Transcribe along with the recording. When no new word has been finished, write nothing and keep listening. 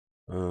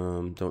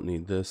Don't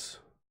need this.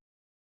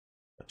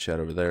 Chat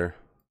over there.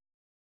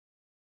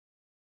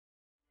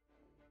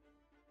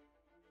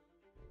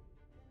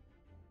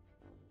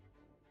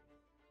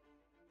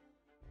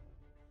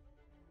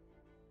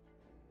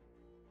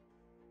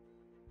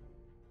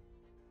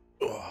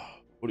 Oh,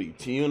 what are you,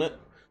 T-Unit?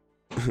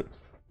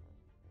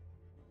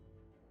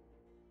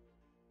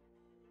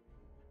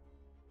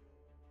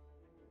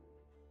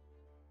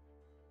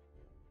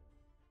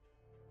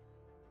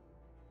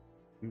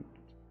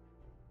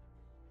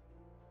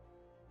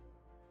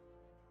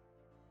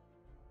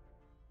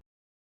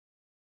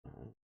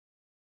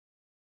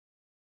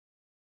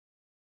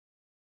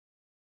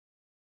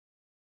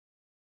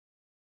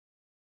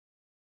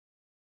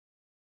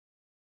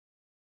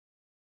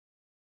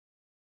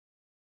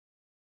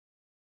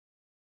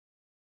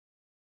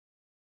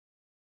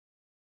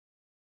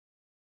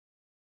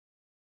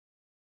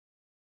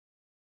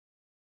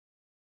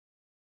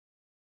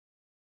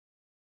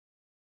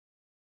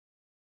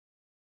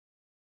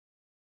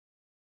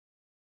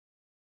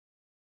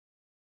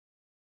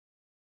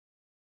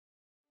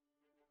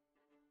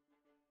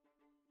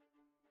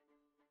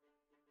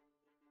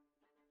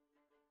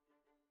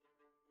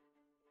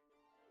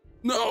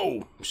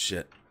 No!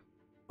 Shit.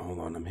 Hold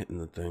on, I'm hitting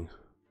the thing.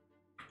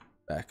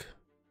 Back.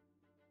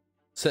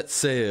 Set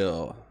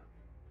sail.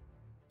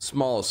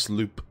 Small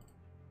sloop.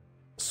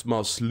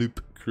 Small sloop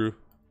crew.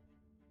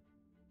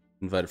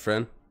 Invite a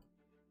friend.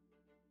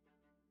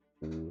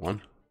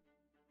 1.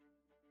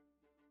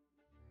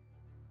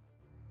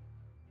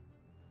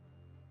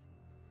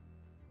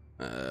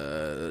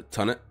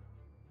 Ton it.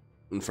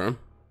 Confirm.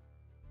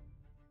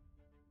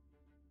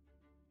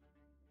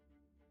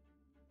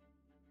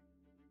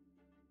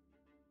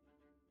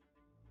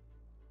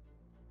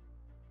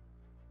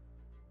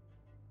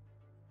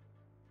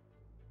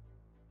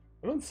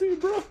 I don't see you,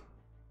 bro.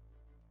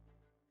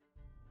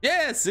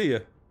 Yeah, see ya.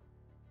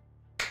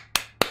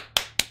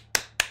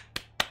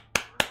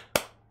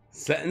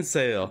 Setting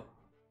sail.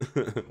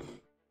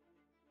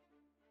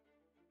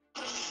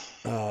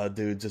 Oh,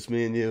 dude, just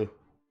me and you.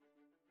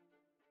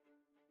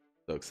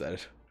 So excited.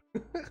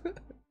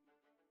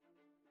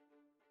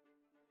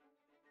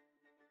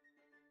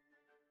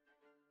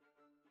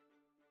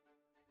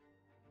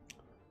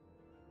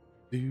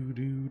 Do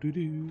do do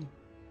do.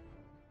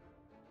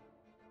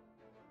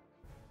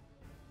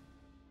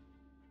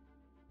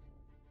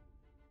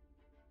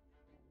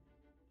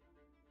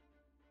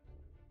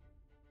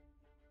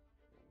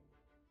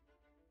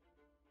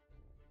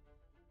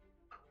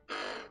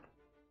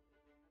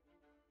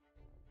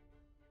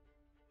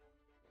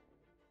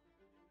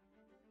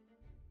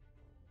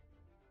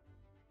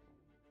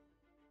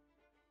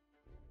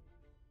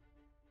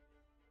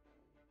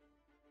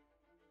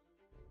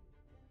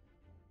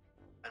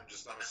 I'm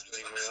just on a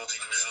spinning wheel.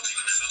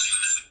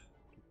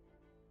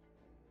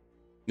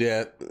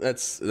 Yeah,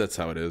 that's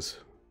how it is.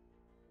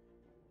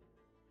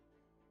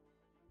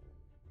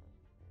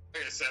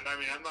 Like I said, I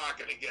mean, I'm not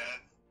gonna get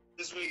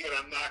this weekend.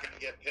 I'm not gonna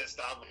get pissed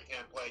off when I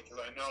can't play because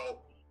I know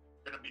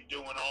we're gonna be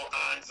doing all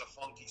kinds of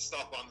funky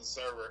stuff on the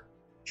server.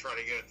 Try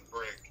to get it to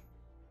break.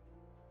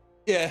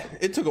 Yeah,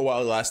 it took a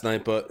while last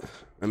night, but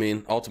I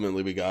mean,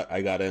 ultimately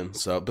I got in.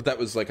 So, but that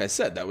was, like I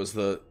said, that was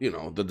the, you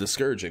know, the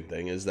discouraging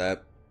thing is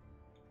that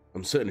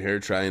I'm sitting here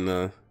trying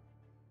to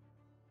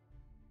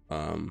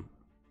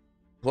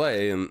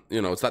play, and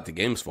you know, it's not the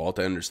game's fault,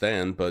 I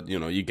understand, but you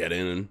know, you get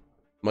in and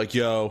I'm like,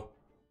 yo,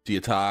 do you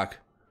talk?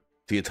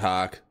 Do you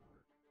talk?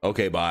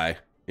 Okay, bye.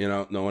 You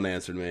know, no one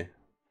answered me.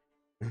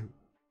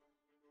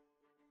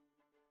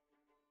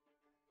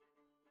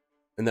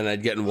 And then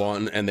I'd get in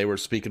one and they were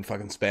speaking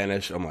fucking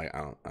Spanish. I'm like,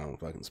 I don't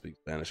fucking speak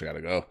Spanish. I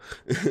gotta go.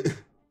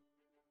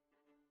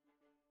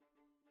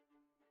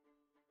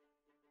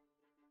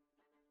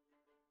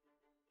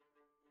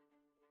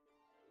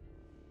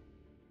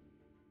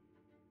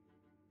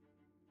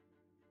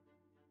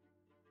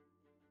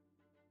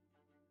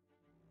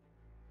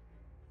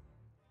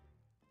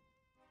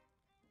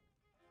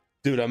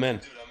 Dude, I'm in.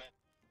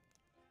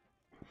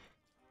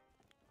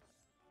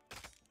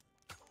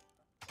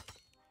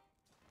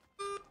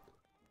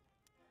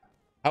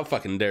 How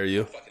fucking dare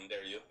you?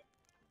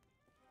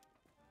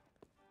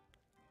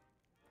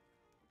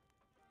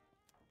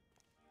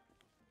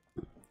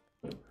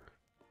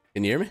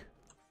 Can you hear me?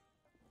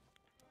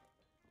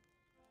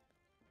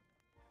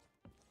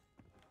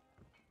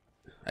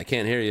 I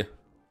can't hear you.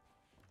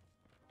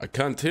 I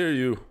can't hear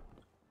you.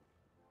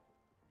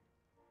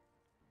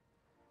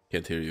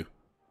 Can't hear you.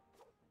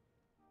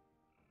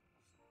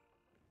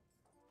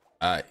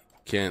 I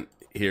can't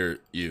hear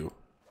you.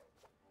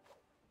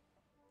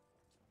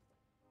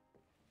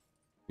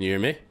 Can you hear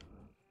me?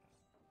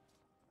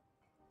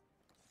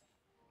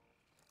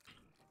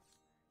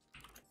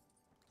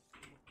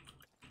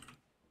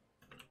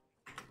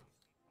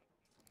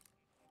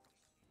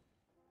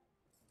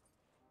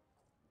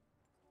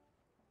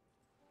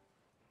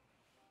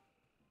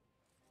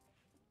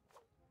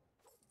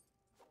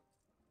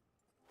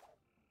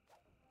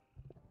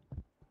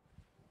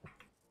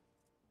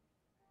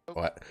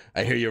 What?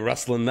 I hear you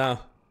rustling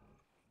now.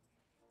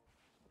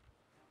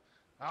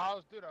 I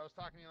was dude, I was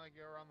talking to you like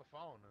you were on the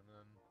phone, and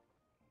then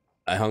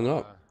I hung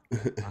up.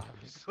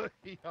 obviously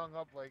he hung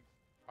up like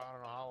I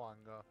don't know how long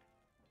ago.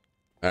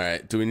 All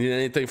right. Do we need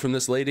anything from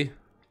this lady?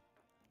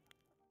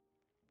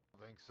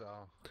 I think so.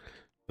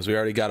 Because we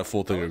already got a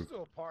full thing. Let's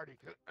do a party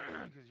because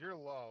you're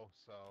low,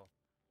 so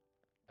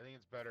I think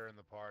it's better in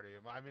the party.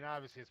 I mean,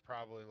 obviously it's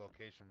probably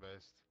location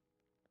based.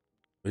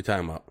 What are you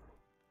talking about?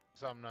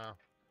 Some now.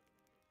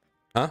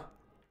 Huh?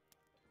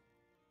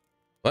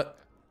 What?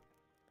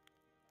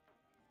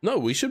 No,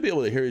 we should be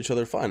able to hear each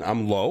other fine.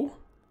 I'm low.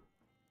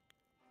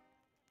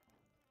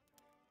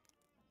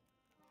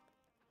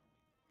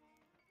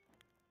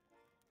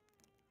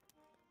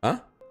 Huh?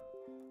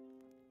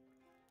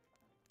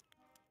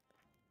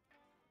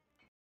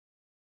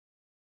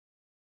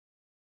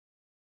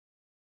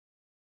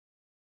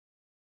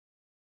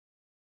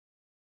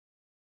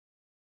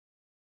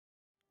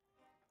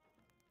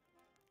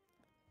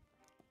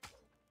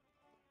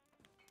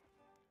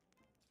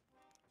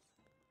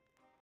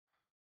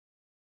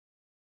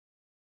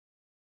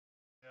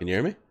 Can you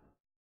hear me?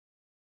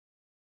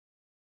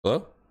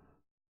 Hello?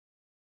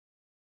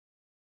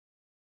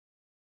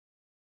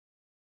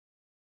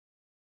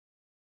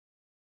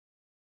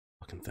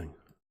 Fucking thing.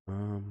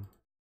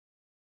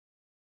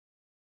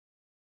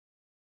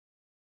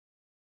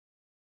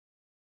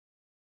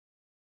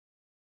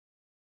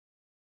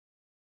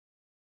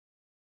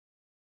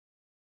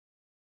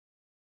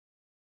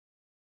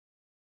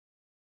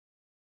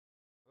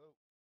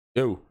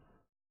 Yo.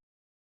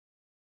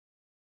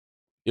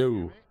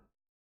 Yo.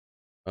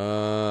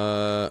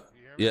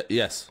 Yeah,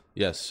 yes.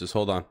 Yes, just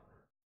hold on.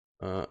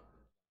 All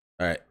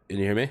right. Can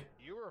you hear me?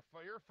 You're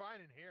fine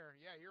in here.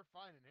 Yeah, you're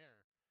fine in here.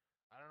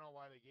 I don't know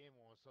why the game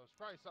was, so it's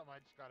probably something I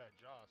just gotta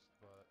adjust,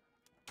 but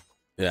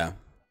Yeah.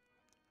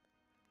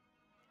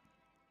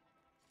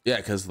 Yeah,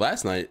 because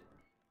last night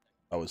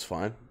I was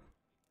fine.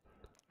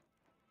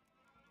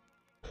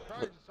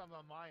 probably just something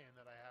on my end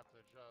that I have to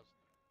adjust.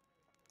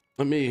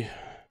 Let me.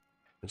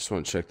 I just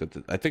want to check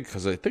that. I think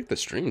the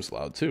stream's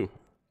loud too.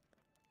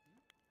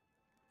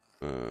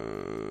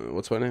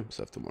 What's my name?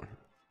 Seftimor.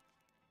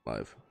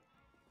 Live.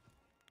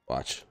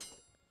 Watch.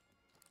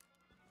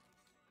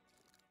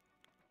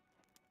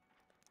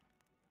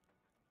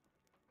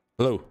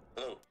 Hello.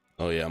 Hello.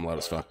 Oh yeah, I'm loud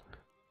as fuck.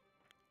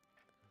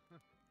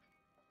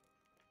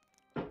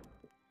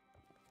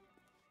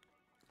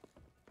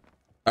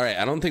 All right,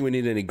 I don't think we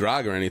need any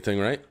grog or anything,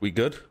 right? We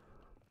good?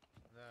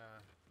 Nah.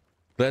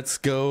 Let's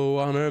go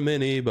on our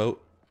mini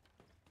boat.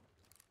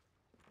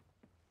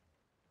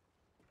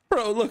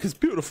 Bro, look, it's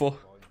beautiful.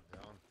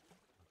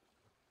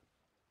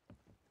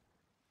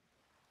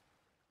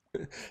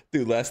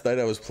 Dude, last night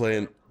I was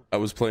playing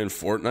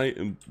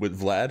Fortnite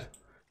with Vlad,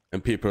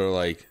 and people are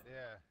like,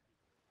 Yeah.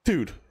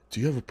 dude, do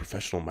you have a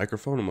professional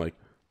microphone? I'm like,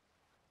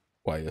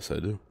 why, yes I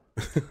do.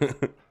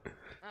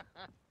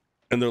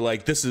 And they're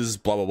like, this is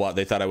blah blah blah.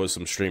 They thought I was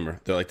some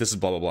streamer. They're like, this is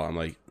blah blah blah. I'm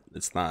like,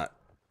 it's not.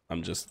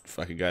 I'm just a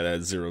fucking guy that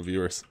had 0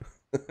 viewers.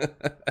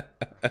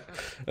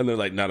 And they're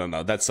like,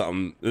 no, that's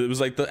something. It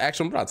was like the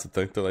Action Bronson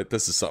thing. They're like,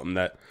 this is something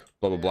that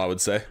blah blah blah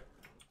would say.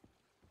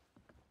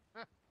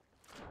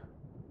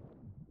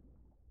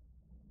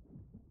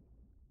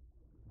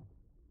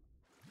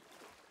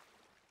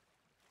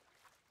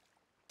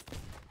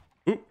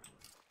 Oop.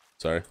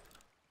 Sorry.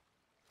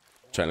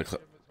 Trying to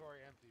inventory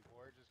empty.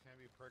 Voyages can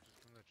be purchased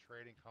from the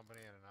trading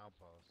company at an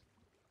outpost.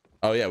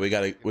 Oh yeah, we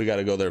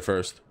gotta go there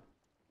first.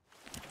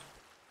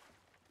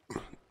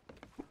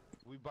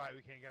 We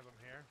can't get them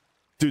here.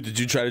 Dude, did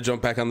you try to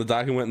jump back on the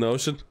dock and went in the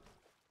ocean?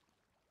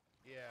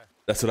 Yeah.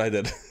 That's what I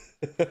did.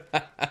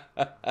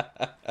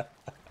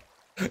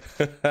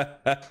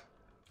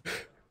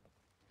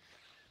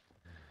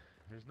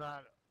 There's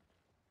not.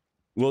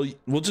 Well,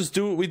 we'll just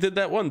do what we did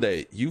that one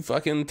day. You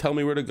fucking tell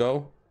me where to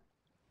go,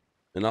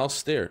 and I'll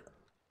steer.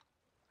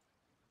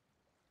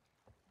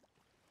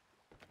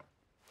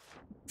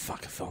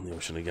 Fuck, I fell in the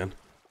ocean again.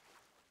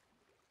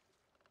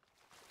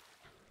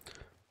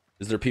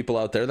 Is there people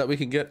out there that we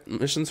can get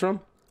missions from?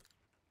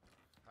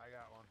 I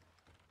got one.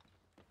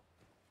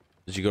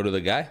 Did you go to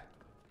the guy?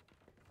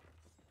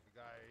 The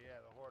guy, yeah,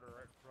 the hoarder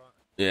right in front.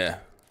 Yeah.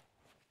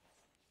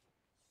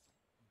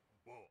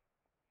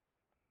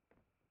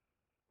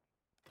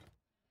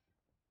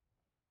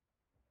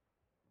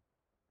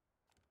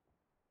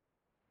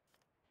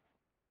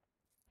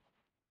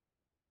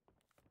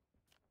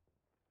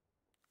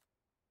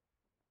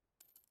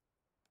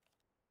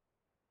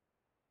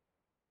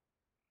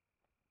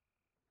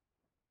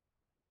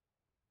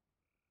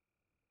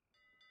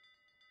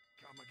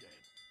 Come again.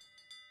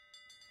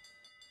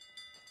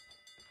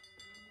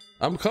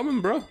 I'm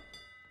coming, bro. All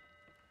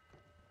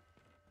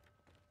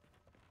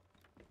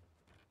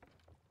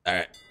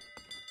right.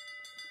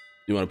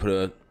 You want to put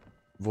a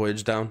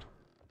voyage down?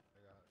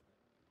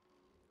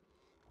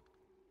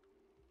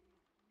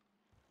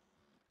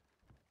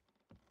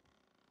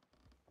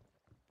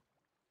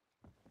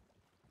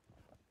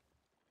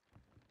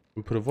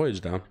 We put a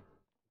voyage down.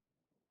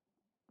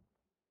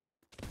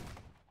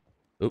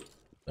 Oop,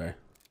 sorry.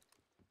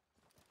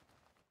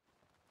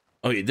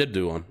 Oh, you did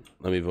do one.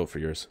 Let me vote for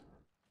yours.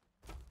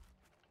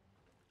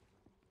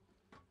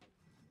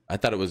 I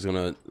thought it was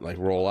gonna like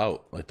roll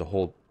out like the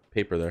whole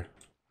paper there.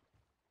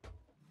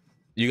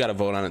 You got to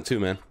vote on it too,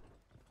 man.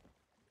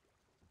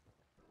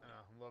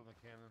 I'm loading the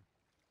cannon.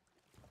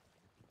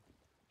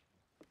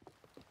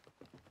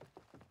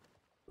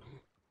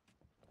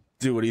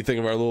 Dude, what do you think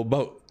of our little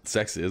boat?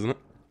 Sexy, isn't it?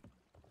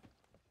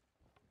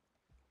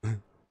 I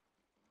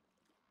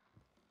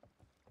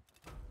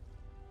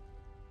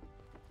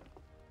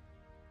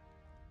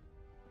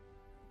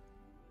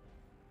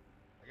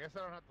guess I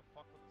don't have to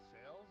fuck with the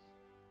sails?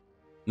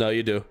 No,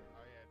 you do. Oh yeah,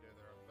 dude,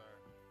 they're up there.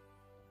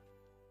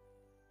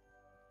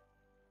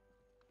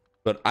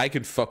 But I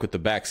could fuck with the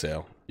back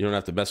sail. You don't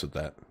have to mess with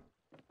that.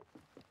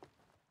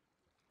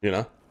 You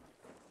know?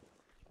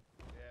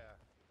 Yeah.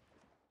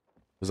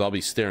 Because I'll be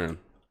staring.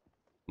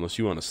 Unless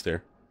you want to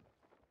stare.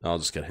 I'll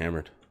just get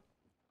hammered.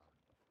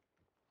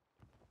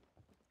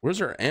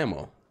 Where's our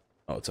ammo?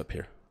 Oh, it's up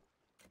here.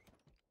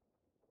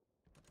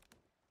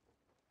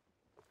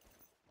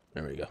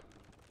 There we go.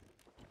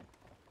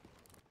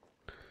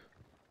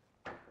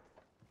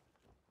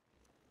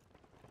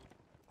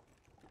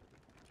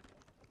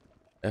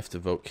 F to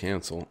vote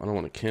cancel. I don't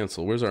want to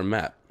cancel. Where's our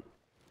map?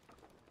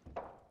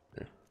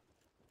 There.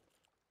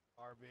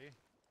 RB.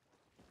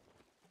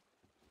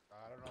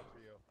 I don't know for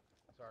you.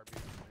 It's RB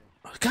for me.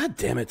 Oh, God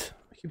damn it.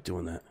 I keep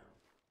doing that.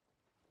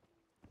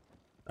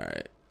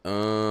 Alright.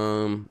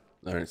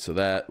 Alright, so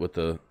that with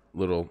the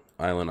little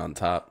island on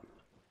top.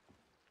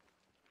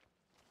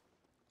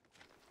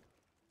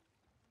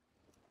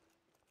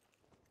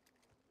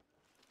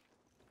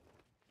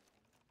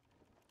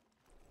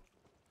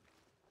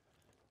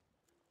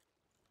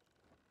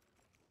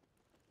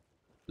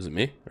 Is it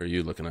me? Or are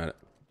you looking at it?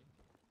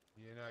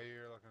 You know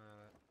you're looking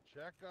at it.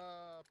 Check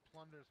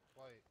Plunder's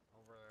plate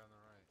over there on the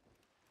right.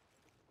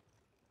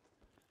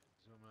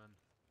 Zoom in.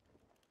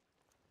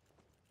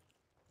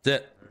 That's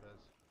it. There it is.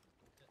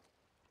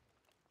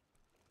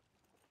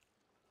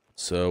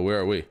 So where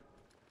are we?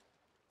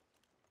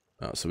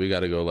 Oh, so we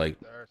gotta go like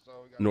There, so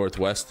we got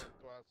northwest.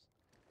 northwest.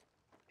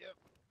 Yep.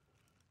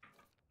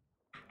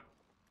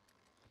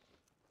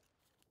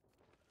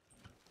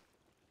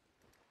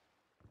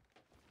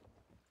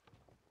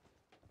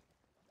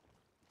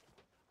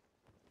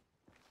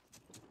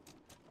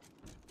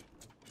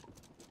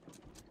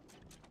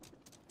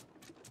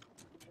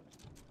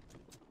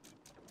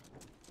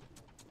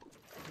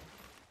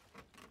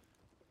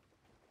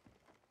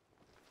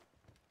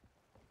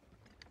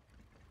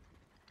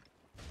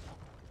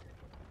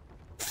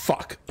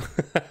 Fuck.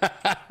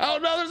 Oh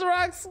no, there's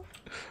rocks.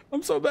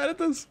 I'm so bad at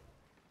this.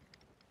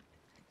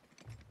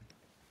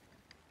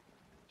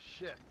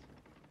 Shit.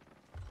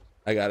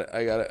 I got it.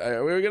 I got it.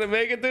 Are we gonna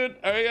make it, dude?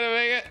 Are we gonna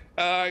make it?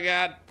 Oh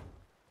god.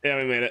 Yeah,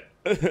 we made it.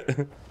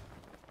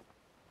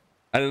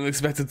 I didn't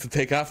expect it to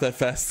take off that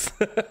fast.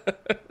 How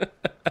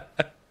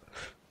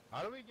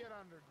do we get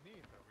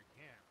underneath? Or we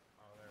can't.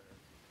 Oh, there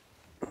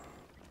it is.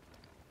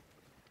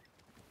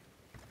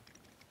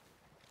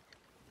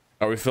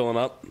 Are we filling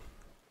up?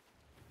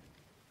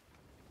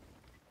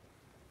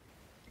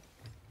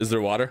 Is there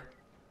water?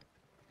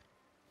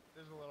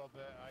 There's a little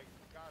bit. I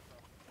got them.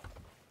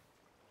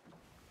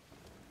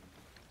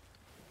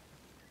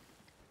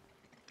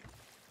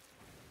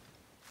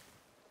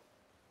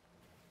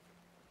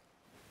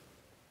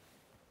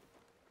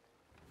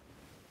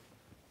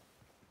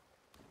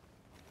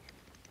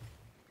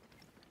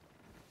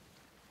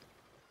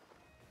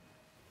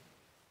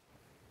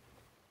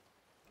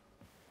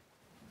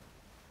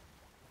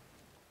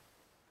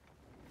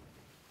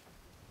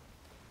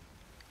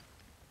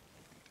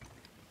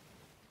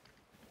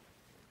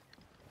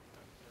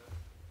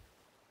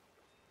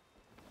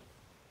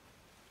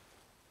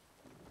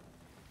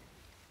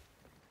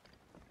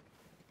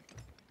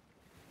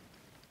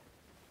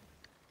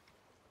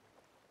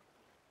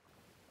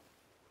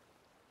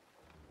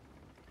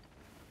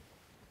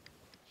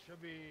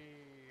 Should be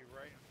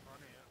right in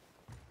front of you.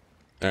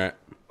 All right.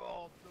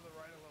 Oh, to the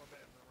right a little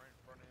bit, and then right in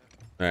front of you.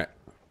 All right.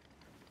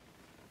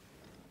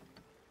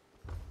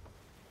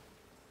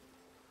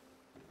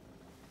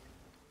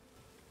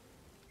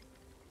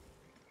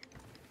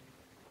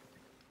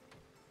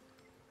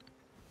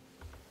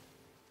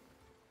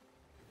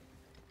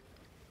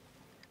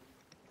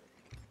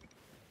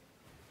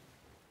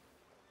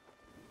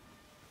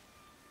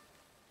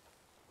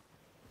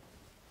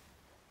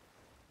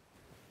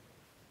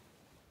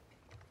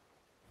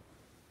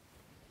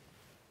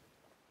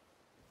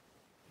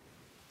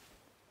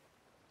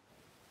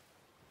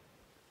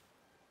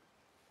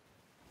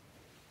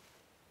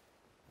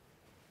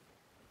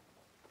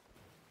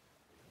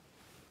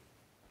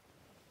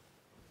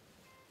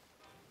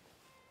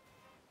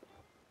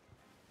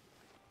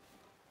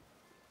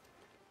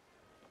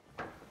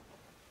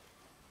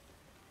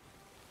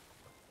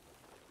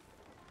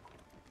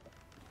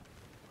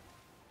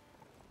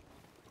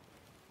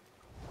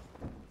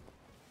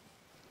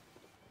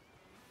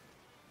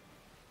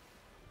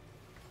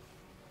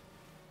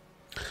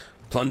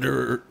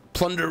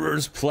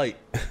 Plunderer's plate.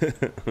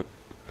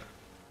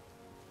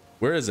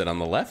 Where is it? On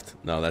the left?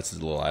 No, that's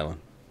his little island.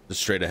 Just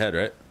straight ahead,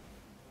 right?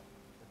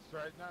 It's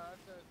right. No,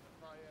 that's it. That's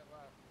probably it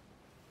left.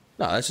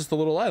 No, that's just a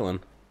little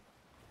island.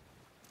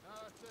 No,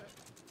 that's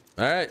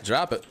it. All right,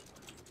 drop it.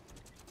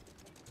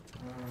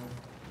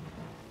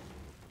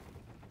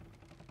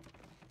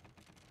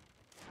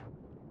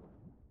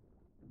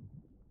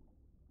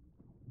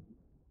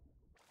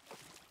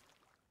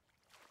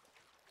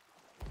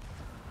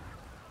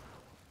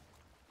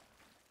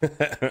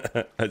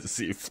 I just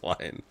see you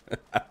flying.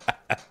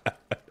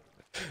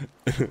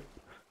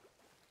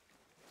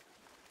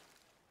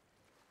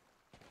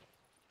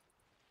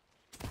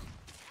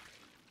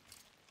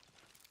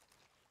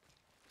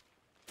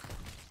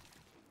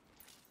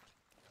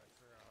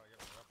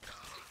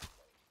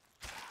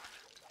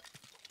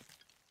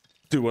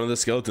 Dude, one of the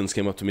skeletons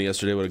came up to me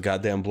yesterday with a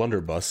goddamn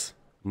blunderbuss.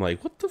 I'm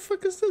like, what the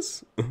fuck is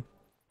this? Alright,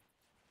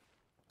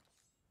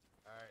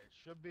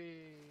 should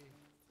be...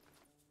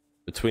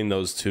 Between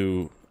those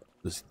two,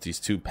 these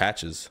two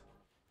patches.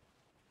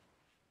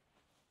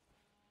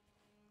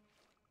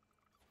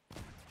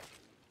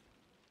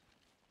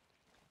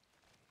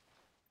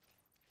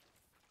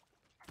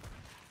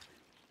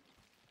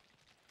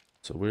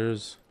 So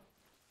where's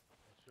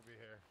It should be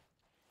here.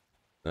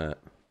 that?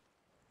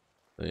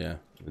 Oh, yeah,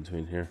 in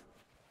between here.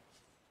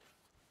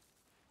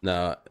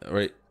 No,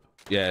 right.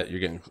 Yeah, you're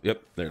getting.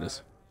 Yep, there it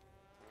is.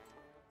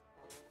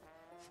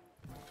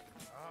 Oh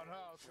no,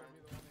 it's gonna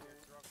be the one that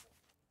gets trouble.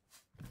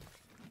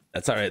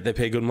 That's all right. They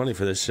pay good money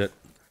for this shit.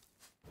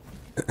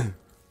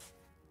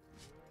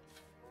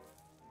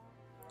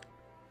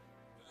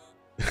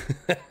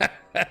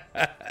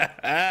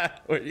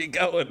 Where are you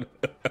going?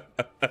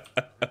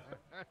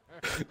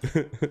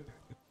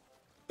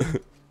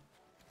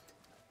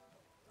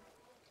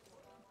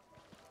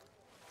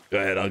 Go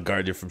ahead, I'll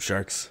guard you from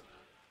sharks.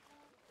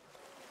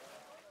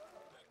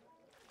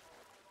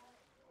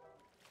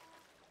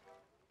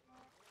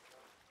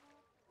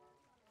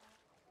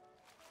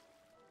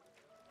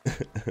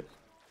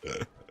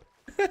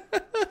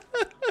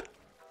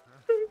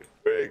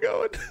 Where are you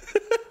going?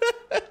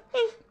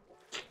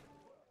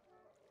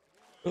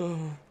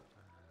 I'm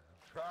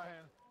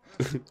trying.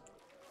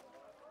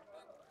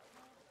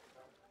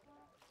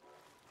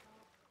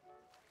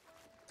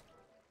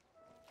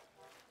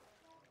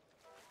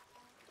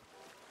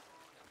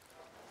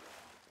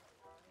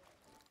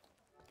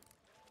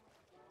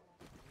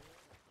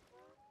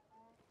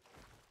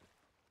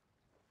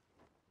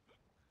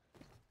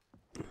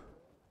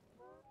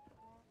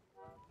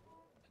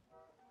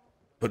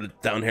 Put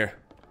it down here.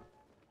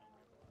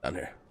 Down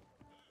here.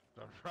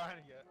 I'm trying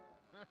to get.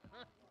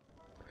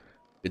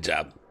 Good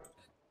job.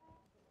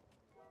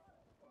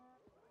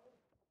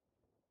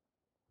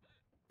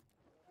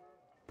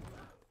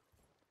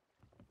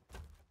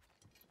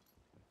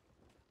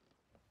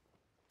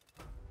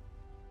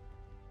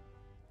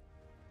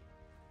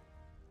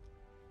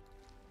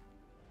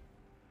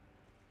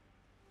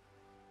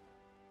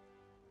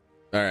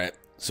 All right,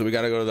 so we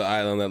got to go to the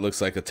island that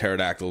looks like a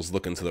pterodactyl's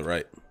looking to the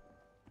right.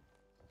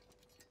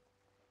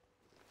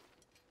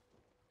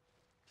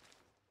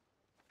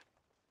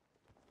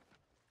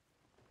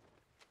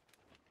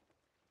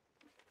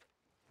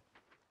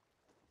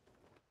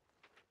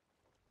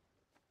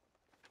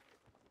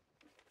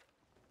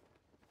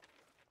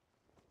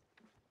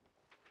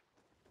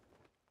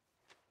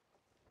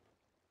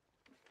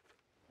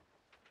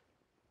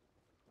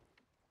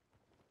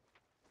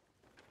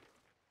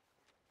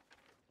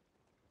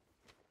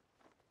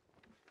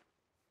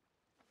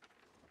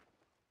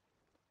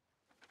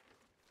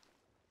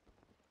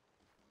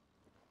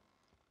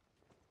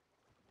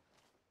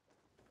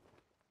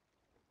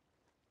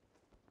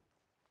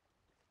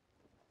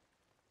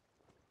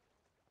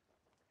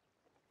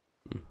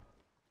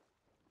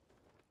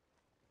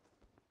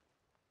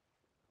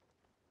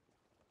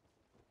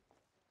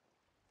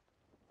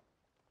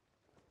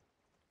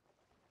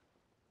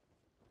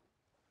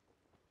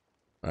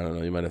 I don't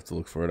know. You might have to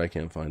look for it. I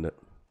can't find it.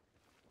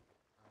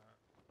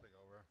 Take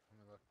over. Let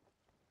me look.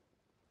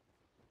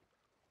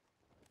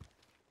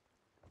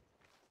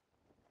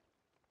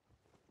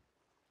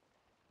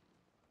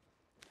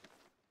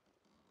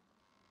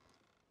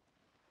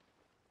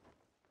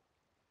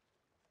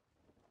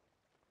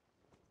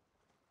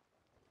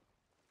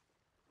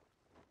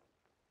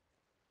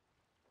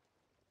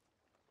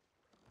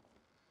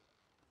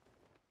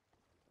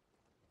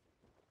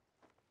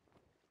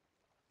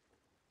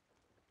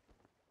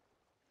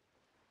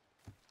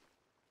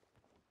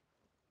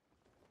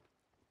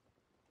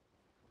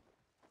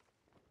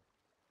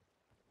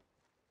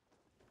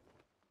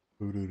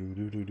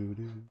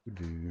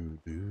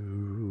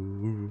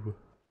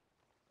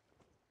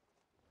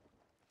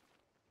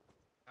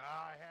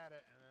 Ah, I had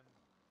it, and then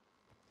there it is.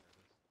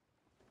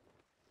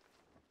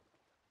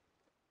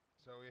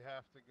 So we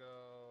have to go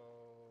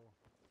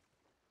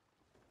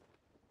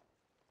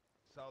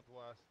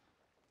southwest.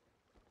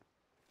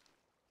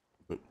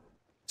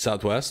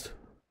 Southwest.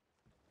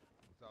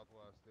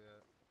 Southwest,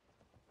 yeah.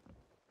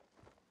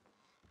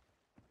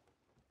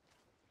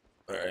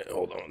 All right,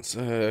 hold on a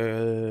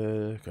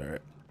sec. All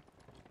right.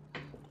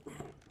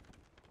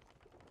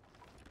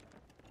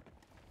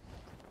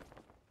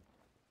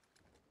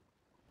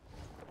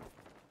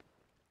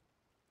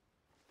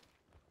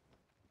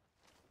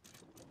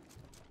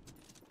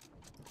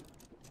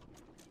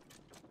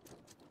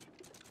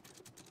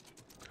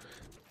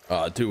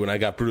 Dude, when I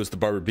got Brutus the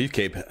Barber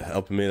Beefcake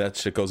helping me, that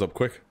shit goes up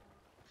quick.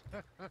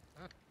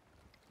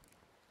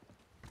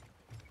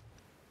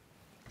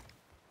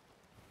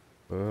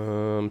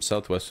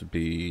 Southwest would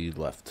be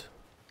left.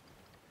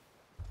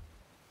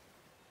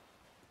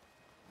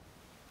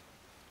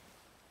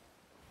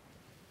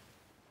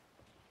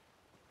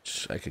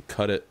 I could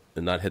cut it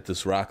and not hit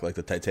this rock like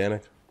the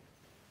Titanic.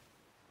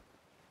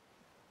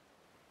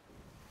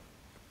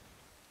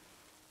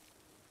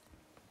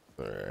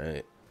 All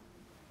right.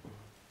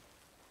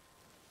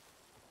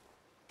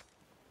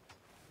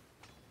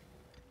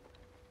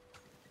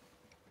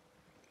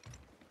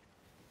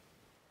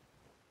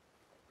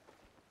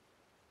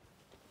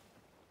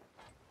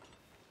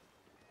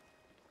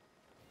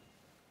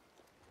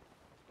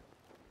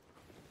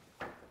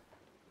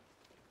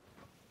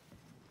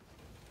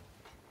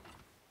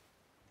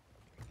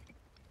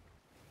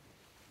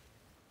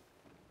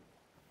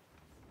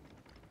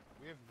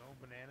 We have no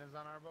bananas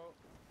on our boat.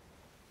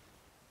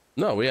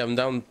 No, we have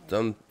them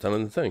down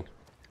in the thing.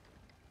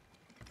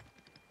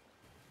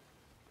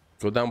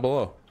 Go down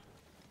below.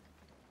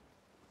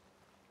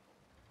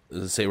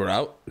 Does it say we're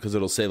out? Because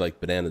it'll say like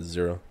bananas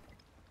 0.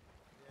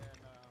 Yeah,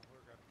 no,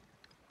 we're good.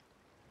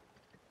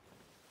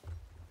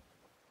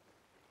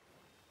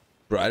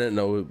 Bro, I didn't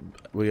know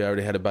we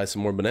already had to buy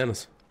some more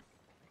bananas.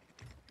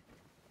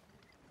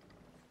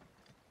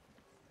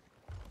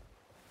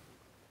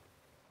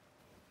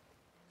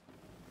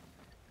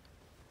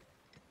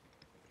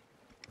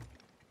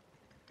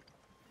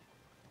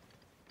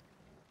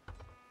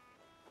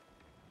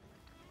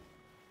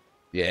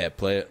 Yeah,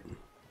 play it.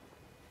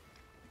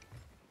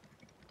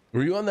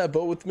 Were you on that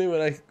boat with me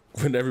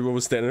when everyone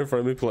was standing in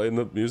front of me playing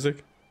the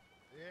music?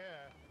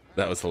 Yeah.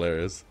 That was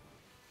hilarious.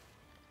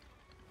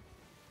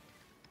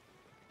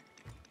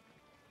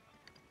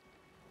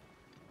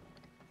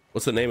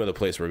 What's the name of the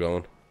place we're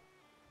going?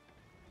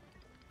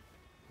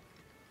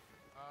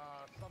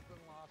 Something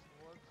Lost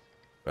Woods.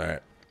 All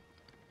right.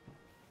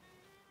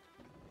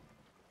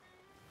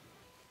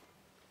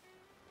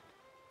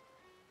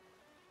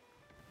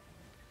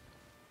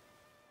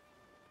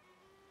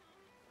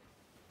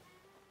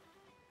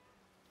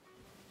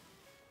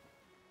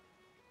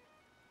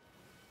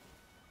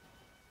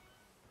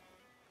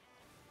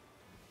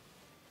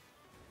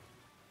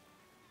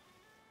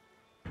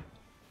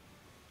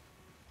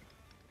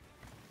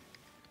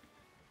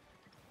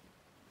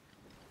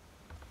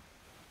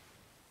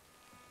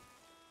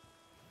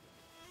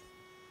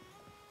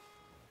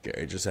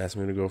 Gary just asked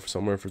me to go for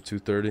somewhere for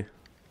 2:30. I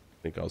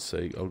think I'll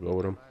go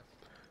with him.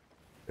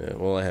 Yeah,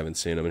 well, I haven't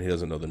seen him and he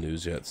doesn't know the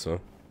news yet,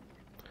 so.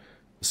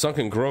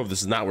 Sunken Grove,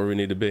 this is not where we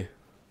need to be. It's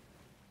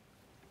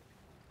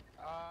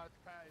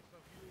Patty, so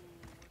if you,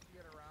 once you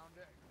get around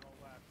it, go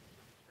left, it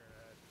should be straight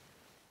ahead.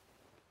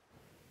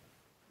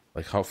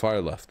 Like, how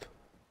far left?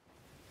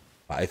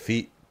 5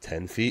 feet?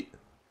 10 feet?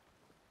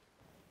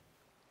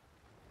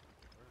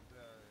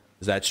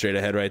 Is that straight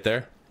ahead right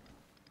there?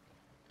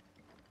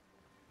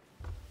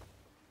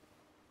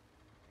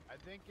 I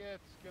think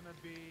it's gonna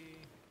be,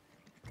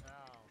 no,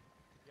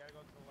 you gotta go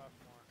to the left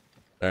more.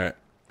 All right.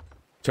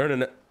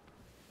 Turning it.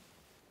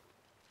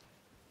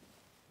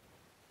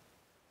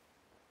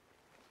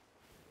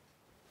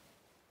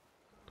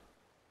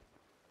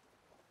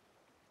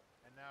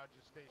 And now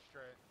just stay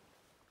straight.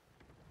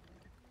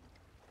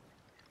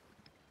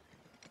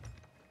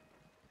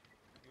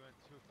 You went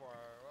too far,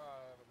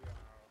 it'll be on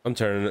our I'm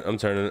turning it. I'm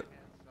turning it.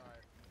 hand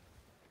side.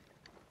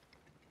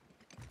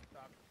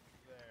 Stop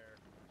there, it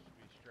should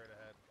be straight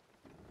ahead.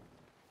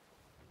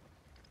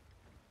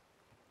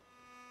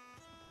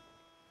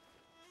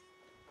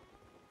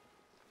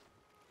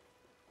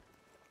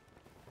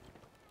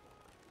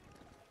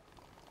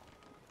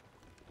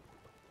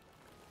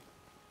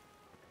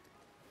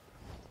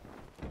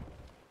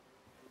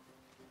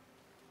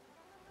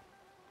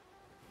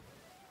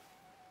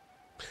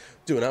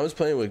 Dude, when I was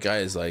playing with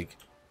guys like,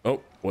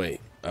 oh wait,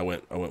 I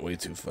went way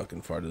too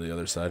fucking far to the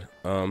other side.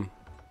 When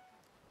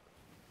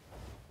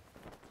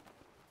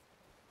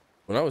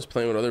I was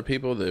playing with other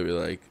people, they were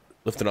like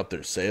lifting up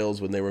their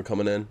sails when they were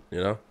coming in, you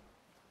know?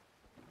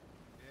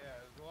 Yeah,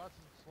 the lessons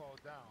slow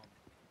it down.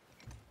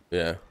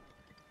 Yeah.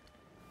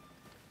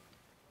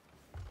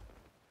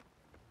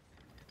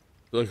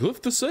 They're like,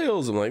 lift the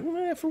sails. I'm like,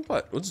 man, for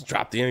what? Let's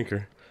drop the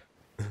anchor.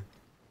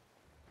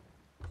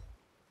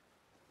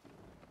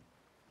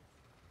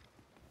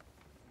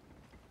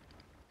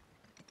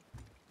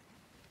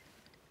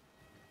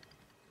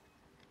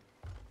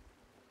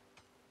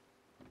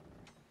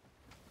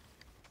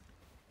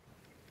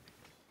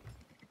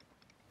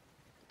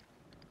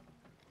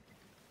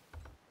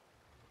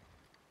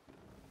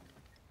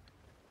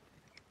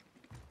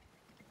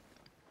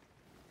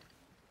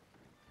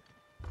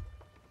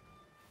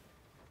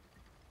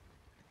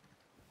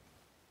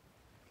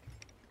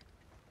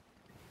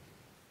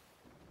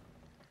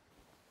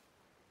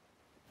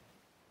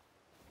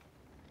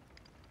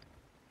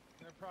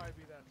 There'll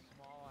probably be that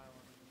small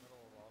island in the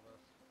middle of all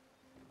this.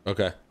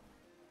 Okay.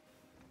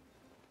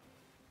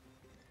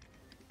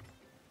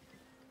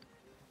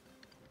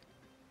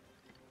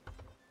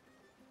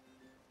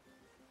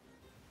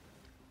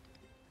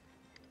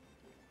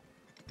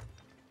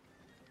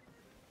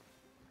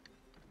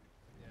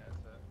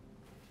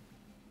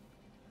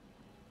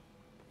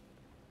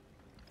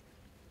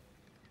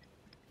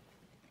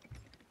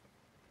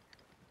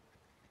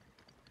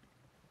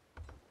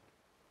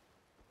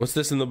 What's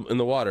this in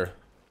the water?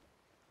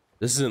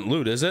 This isn't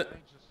loot, is it? I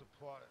think just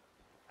supply.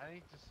 I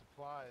think just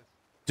supplies.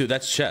 Dude,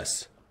 that's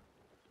chests.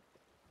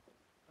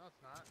 No, it's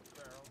not. It's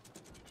barrels.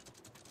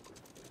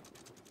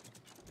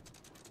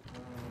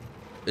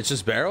 It's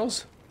just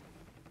barrels?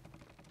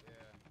 Yeah.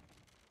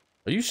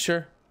 Are you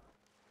sure?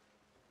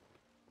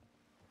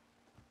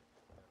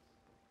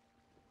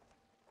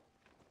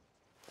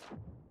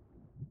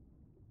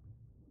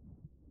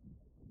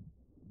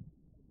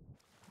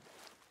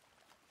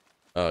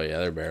 Oh yeah,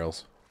 they're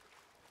barrels.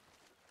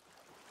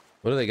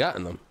 What do they got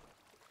in them?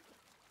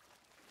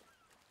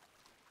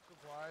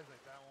 Supplies,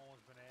 like that one was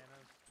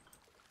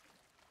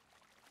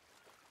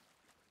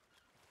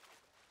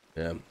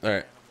bananas. Yeah. All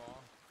right. Banana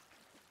ball.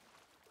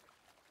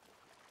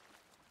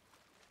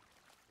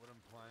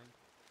 Wooden plank.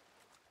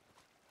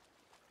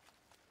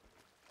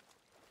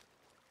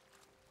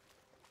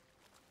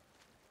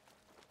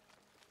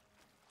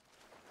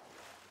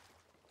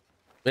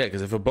 Yeah,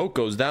 because if a boat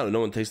goes down and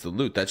no one takes the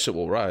loot, that shit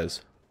will rise.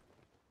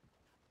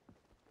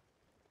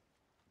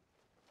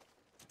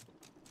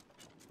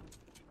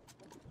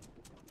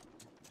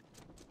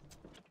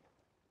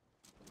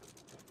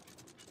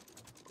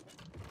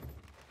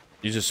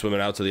 You just swimming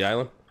out to the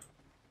island?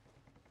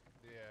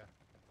 Yeah.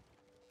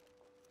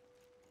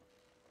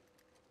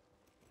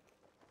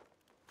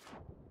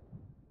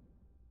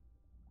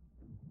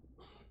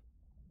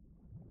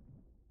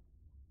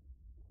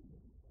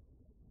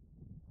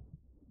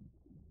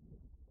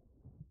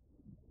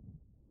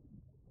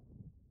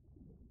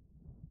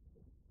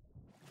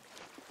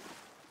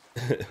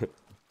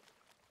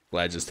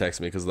 Vlad just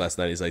texted me because last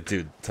night he's like,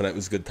 dude, tonight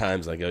was good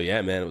times. I go,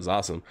 yeah, man, it was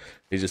awesome.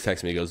 He just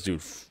texted me, he goes,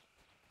 dude,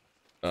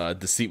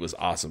 Deceit was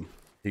awesome.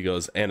 He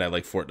goes, and I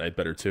like Fortnite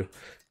better too.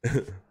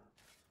 Maybe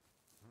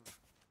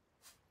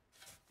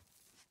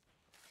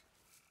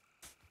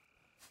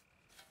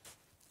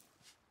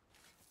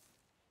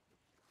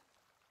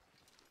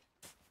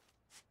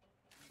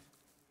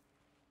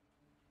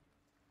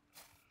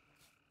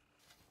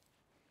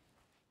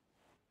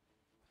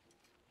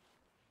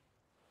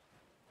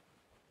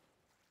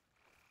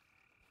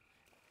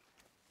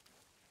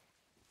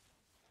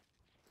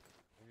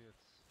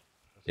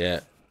it's. Yeah.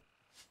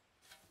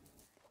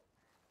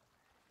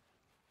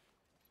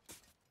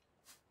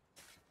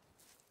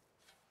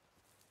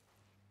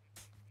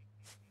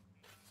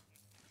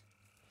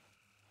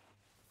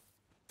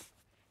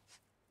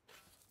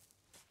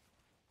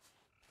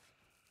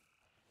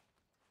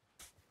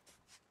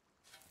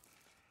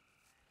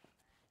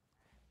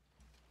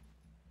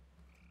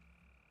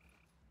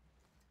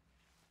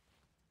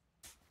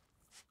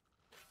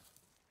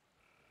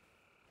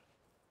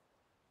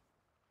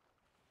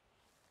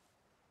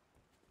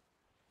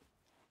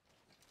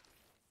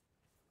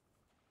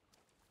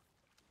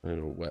 I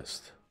go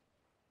west.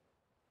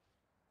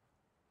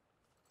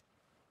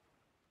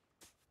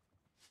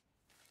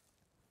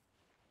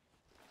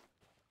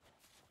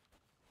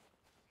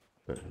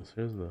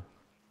 Here's the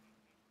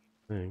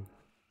thing.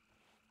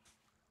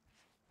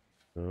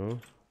 So.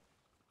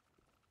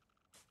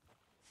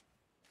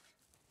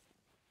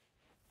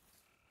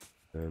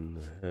 And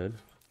the head.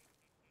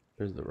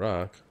 There's the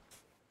rock.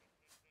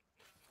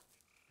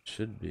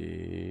 Should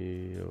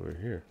be over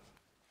here.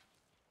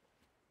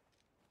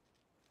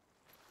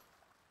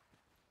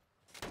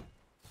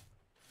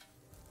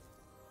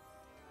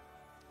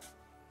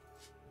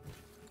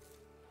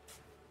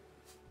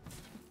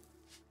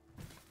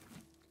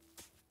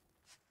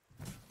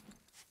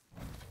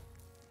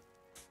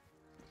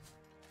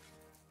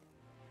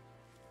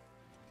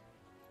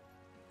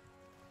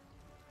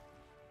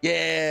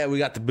 Yeah, we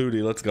got the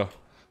booty. Let's go.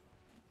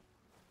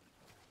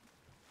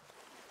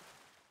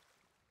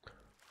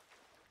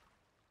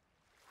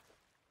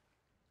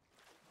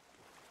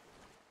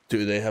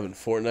 Dude, they having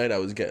Fortnite. I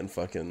was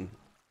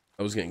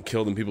getting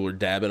killed and people were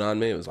dabbing on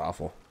me. It was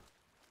awful.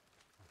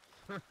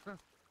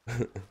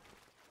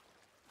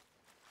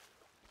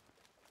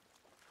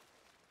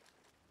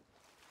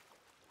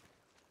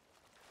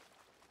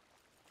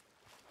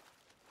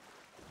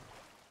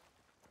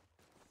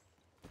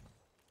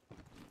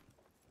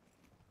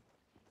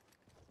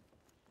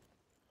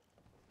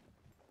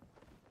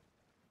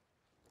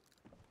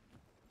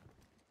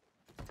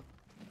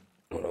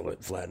 I want to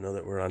let Vlad know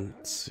that we're on.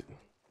 You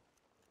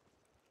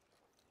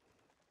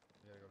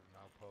gotta go to an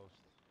outpost.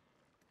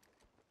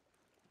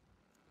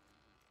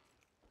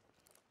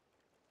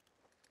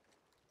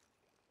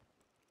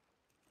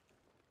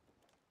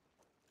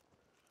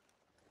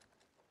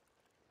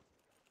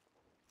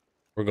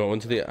 We're going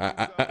to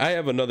the. I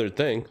have another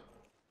thing.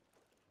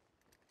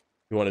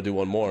 You want to do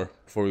one more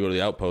before we go to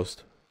the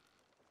outpost?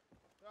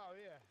 Oh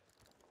yeah.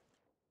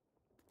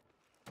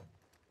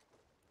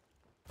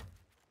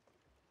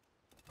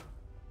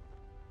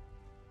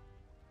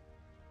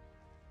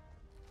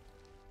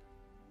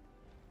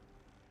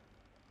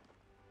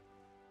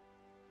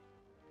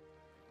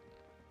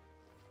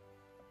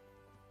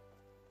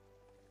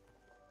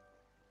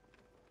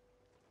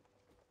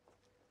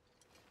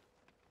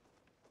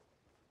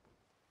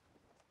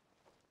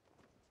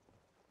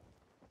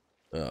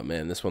 Oh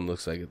man, this one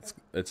looks like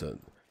it's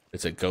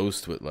a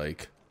ghost with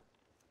like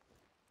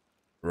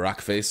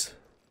Rock face.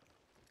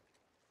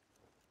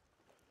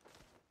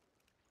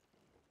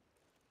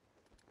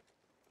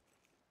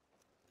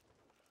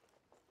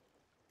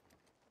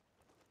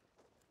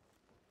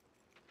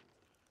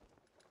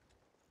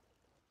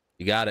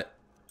 You got it.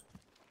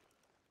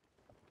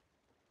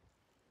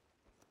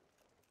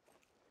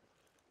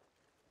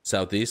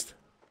 Southeast.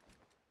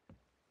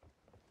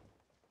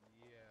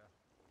 Yeah.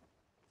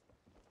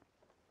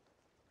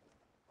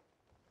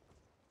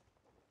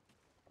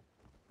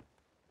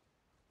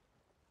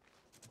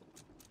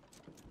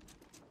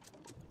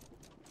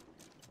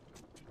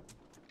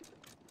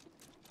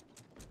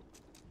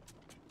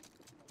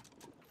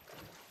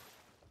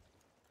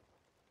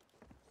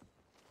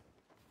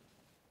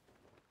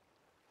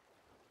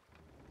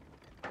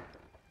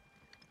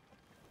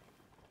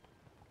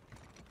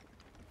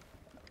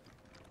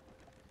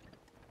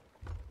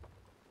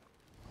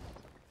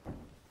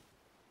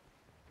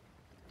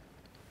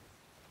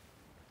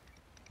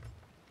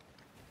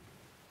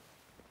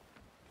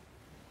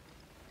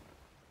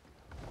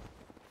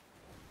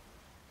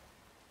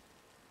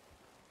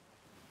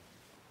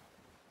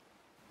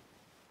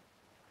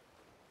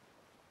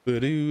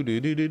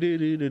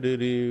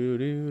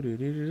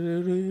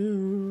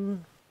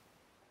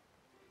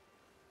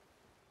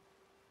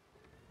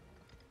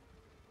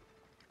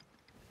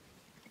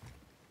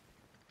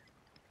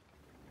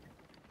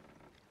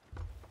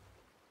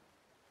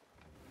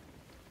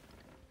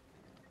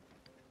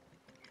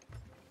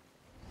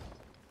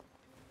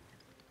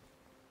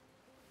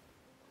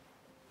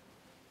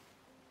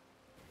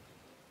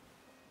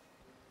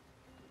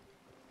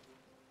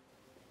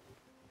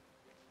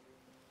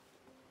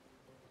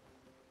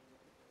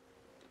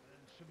 And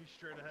it should be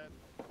straight ahead.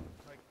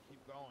 I can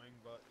keep going,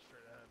 but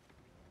straight ahead.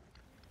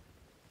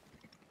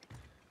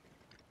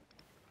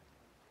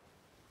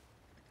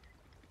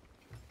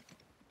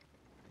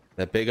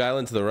 That big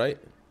island to the right.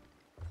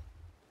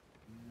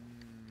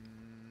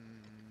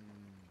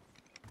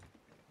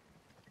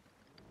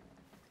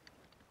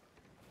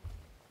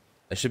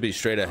 That should be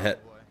straight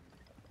ahead. Probably.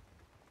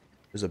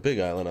 There's a big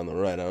island on the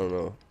right. I don't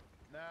know.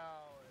 No,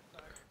 it's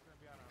not. It's gonna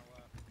be on our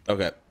left.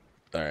 Okay.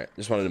 All right.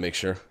 Just wanted to make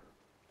sure.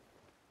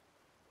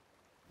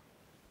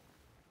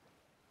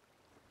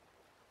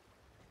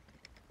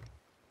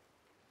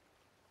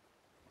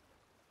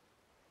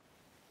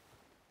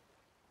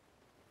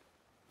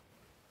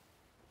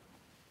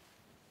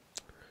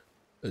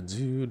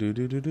 Do do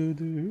do do do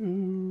do.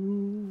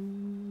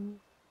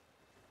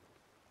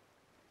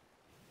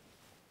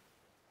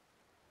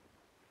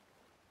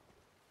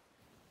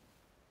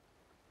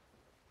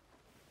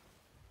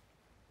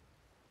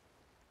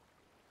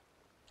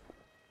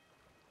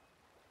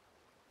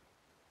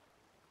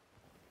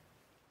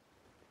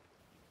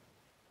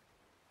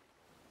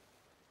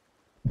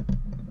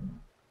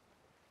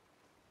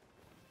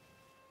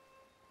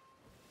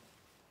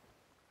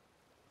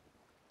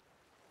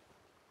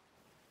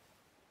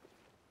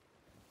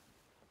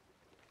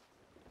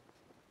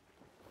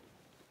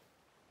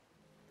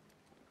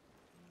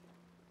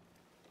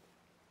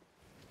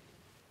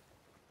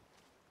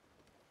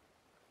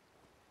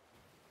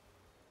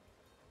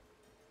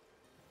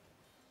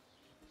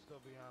 Should still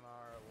be on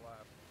our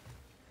left.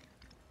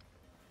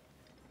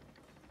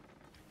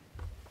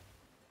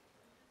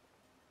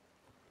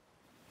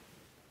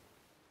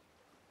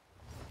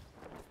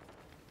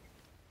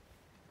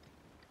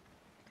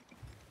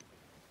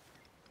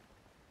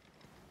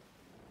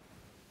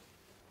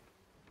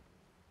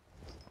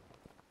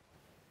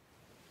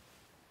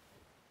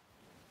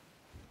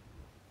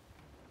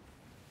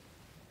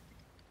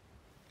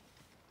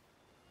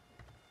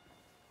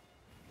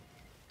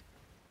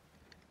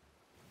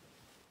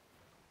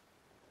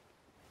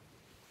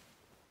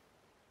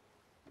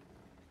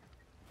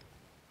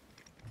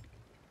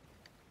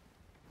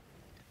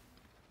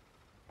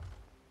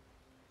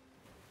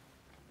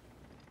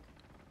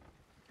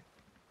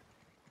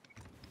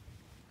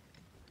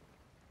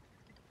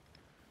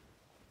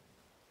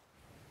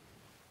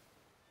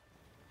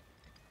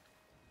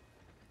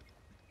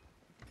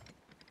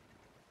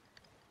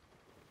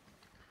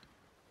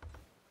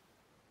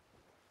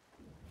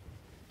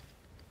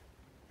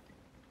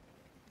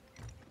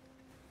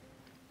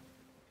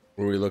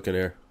 Where are we looking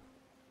here?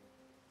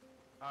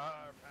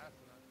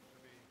 Passing it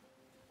should be.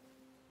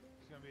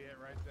 It's gonna be it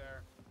right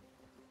there.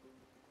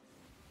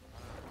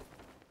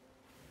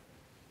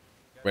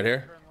 Right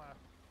here? Turn left.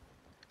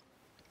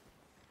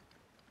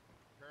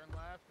 Turn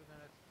left, and then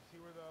it's see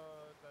where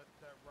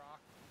that rock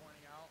is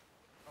pointing out.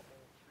 A couple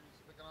trees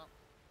sticking up.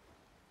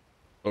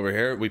 Over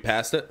here? We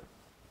passed it?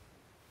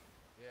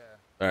 Yeah.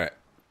 All right.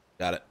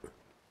 Got it.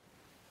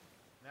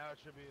 Now it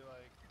should be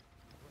like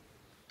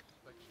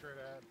straight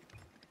ahead.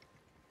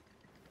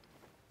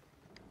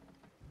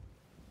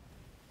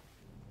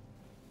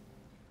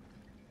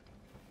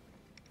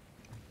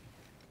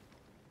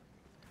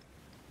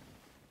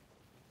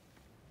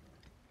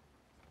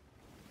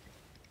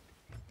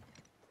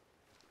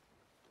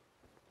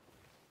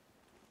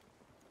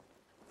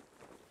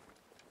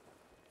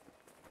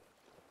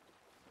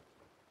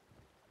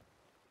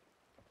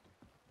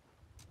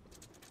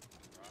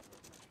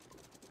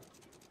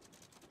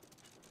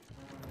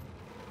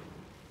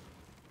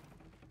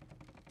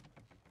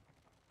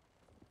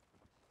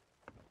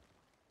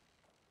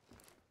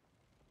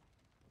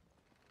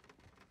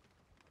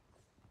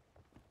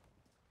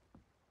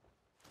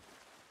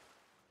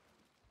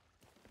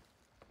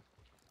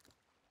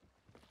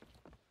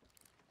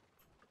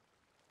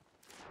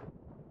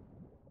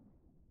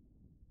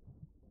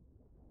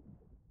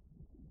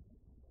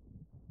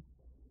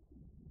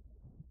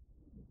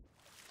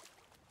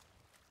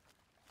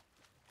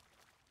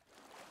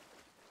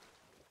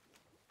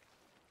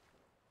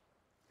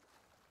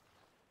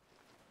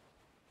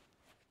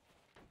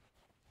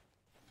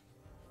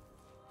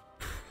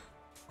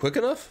 Quick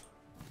enough?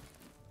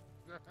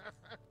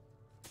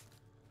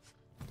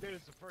 Dude,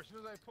 it's the first, as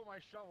soon as I put my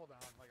shovel down,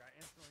 like I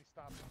instantly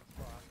stopped on the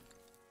spot.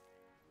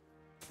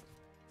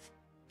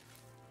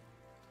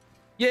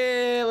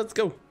 Yeah, let's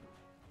go.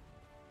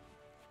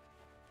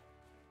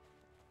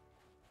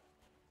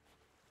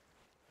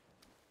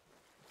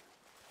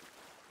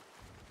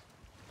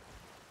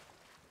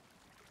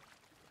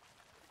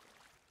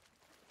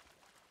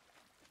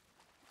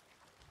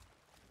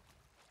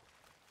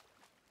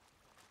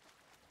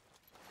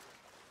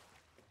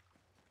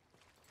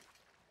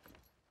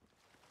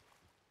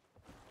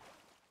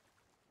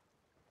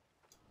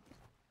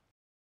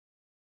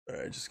 All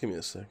right, just give me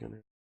a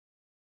second.